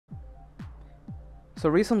So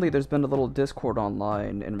recently there's been a little discord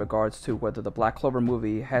online in regards to whether the Black Clover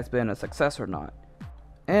movie has been a success or not.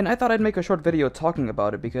 And I thought I'd make a short video talking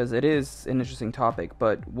about it because it is an interesting topic,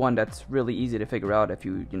 but one that's really easy to figure out if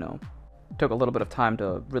you took a little bit of time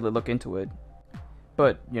to really look into it.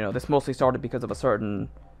 But, this mostly started because of a certain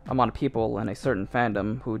amount of people and a certain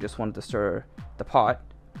fandom who just wanted to stir the pot.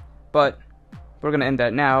 But we're going to end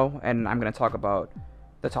that now, and I'm going to talk about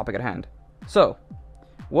the topic at hand. So,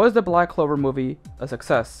 was the Black Clover movie a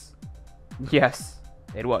success? Yes,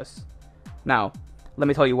 it was. Now, let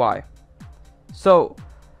me tell you why. So,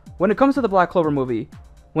 when it comes to the Black Clover movie,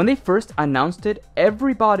 when they first announced it,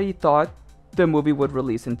 everybody thought the movie would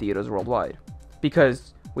release in theaters worldwide.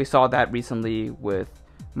 Because we saw that recently with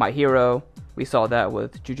My Hero, we saw that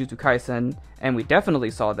with Jujutsu Kaisen, and we definitely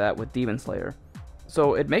saw that with Demon Slayer.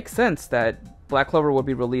 So it makes sense that Black Clover would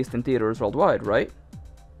be released in theaters worldwide, right?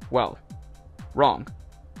 Well, wrong.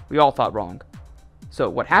 We all thought wrong. So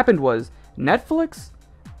what happened was, Netflix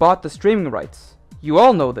bought the streaming rights. You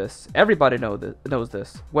all know this. Everybody knows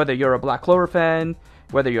this. Whether you're a Black Clover fan,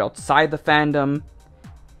 whether you're outside the fandom.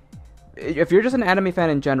 If you're just an anime fan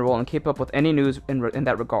in general and keep up with any news in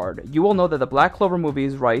that regard, you will know that the Black Clover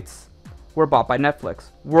movie's rights were bought by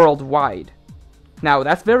Netflix worldwide. Now,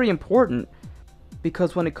 that's very important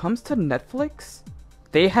because when it comes to Netflix,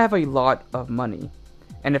 they have a lot of money.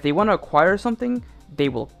 And if they want to acquire something, they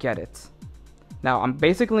will get it. Now, I'm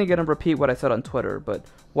basically going to repeat what I said on Twitter, but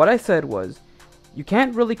what I said was, you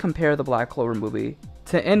can't really compare the Black Clover movie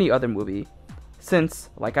to any other movie, since,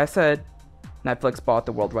 like I said, Netflix bought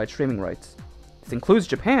the worldwide streaming rights. This includes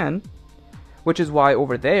Japan, which is why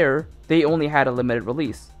over there, they only had a limited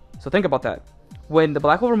release. So think about that. When the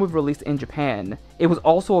Black Clover movie released in Japan, it was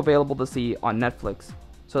also available to see on Netflix.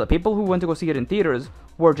 So the people who went to go see it in theaters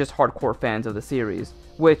were just hardcore fans of the series,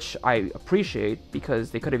 which I appreciate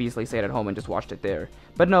because they could have easily stayed at home and just watched it there.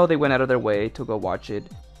 But no, they went out of their way to go watch it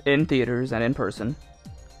in theaters and in person.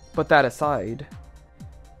 But that aside,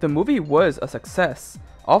 the movie was a success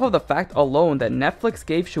off of the fact alone that Netflix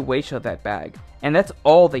gave Shueisha that bag, and that's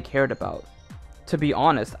all they cared about. To be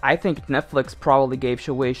honest, I think Netflix probably gave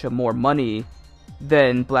Shueisha more money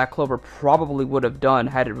than Black Clover probably would have done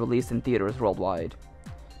had it released in theaters worldwide.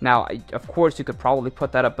 Now, of course, you could probably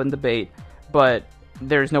put that up in debate, but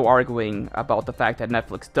there's no arguing about the fact that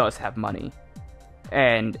Netflix does have money.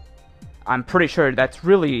 And I'm pretty sure that's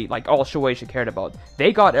really all Shueisha cared about.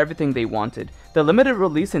 They got everything they wanted. The limited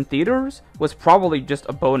release in theaters was probably just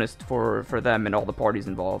a bonus for them and all the parties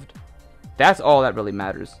involved. That's all that really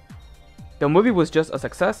matters. The movie was just a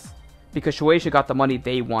success because Shueisha got the money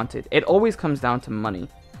they wanted. It always comes down to money.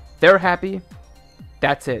 They're happy.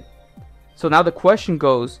 That's it. So now the question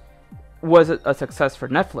goes, was it a success for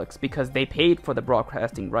Netflix because they paid for the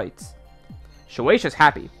broadcasting rights? Shueisha's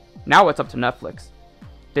happy. Now it's up to Netflix.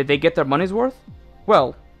 Did they get their money's worth?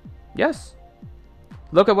 Well, yes.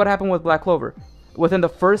 Look at what happened with Black Clover. Within the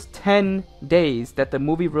first 10 days that the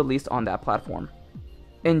movie released on that platform.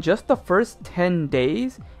 In just the first 10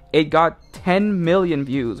 days, it got 10 million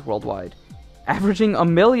views worldwide, averaging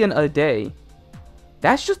 1 million a day.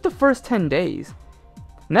 That's just the first 10 days.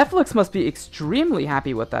 Netflix must be extremely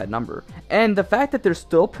happy with that number, and the fact that they're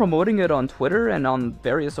still promoting it on Twitter and on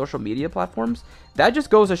various social media platforms, that just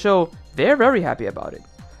goes to show they're very happy about it.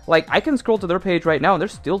 I can scroll to their page right now and they're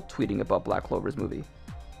still tweeting about Black Clover's movie.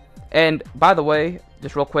 And by the way,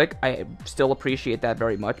 just real quick, I still appreciate that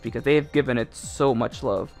very much because they've given it so much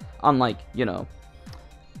love, unlike,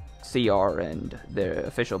 CR and their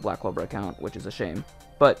official Black Clover account, which is a shame.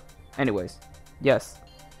 But anyways, yes,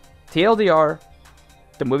 TLDR,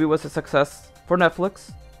 the movie was a success for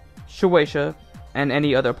Netflix, Shueisha, and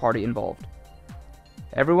any other party involved.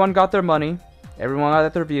 Everyone got their money, everyone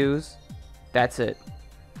got their views, that's it.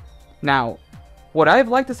 Now, would I have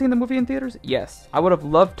liked to see the movie in theaters? Yes, I would have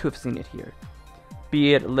loved to have seen it here,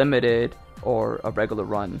 be it limited or a regular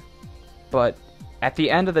run. But at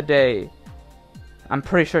the end of the day, I'm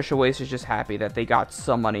pretty sure Shueisha is just happy that they got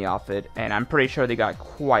some money off it, and I'm pretty sure they got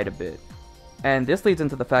quite a bit. And this leads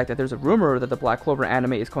into the fact that there's a rumor that the Black Clover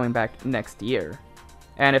anime is coming back next year.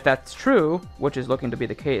 And if that's true, which is looking to be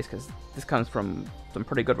the case, because this comes from some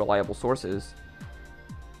pretty good reliable sources,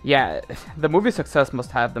 yeah, the movie's success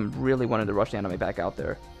must have them really wanting to rush the anime back out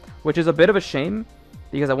there. Which is a bit of a shame,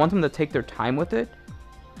 because I want them to take their time with it,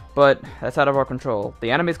 but that's out of our control.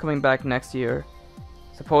 The anime is coming back next year,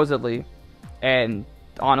 supposedly, and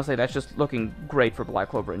honestly, that's just looking great for Black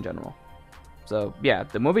Clover in general. So, yeah,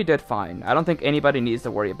 the movie did fine. I don't think anybody needs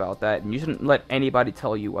to worry about that, and you shouldn't let anybody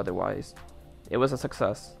tell you otherwise. It was a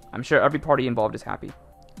success. I'm sure every party involved is happy.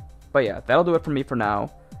 But yeah, that'll do it for me for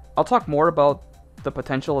now. I'll talk more about the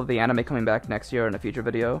potential of the anime coming back next year in a future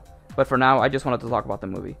video. But for now, I just wanted to talk about the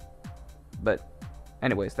movie. But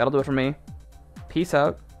anyways, that'll do it for me. Peace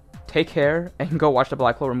out, take care, and go watch the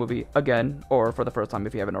Black Clover movie again, or for the first time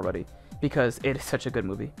if you haven't already, because it is such a good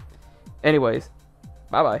movie. Anyways,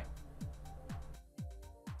 bye-bye.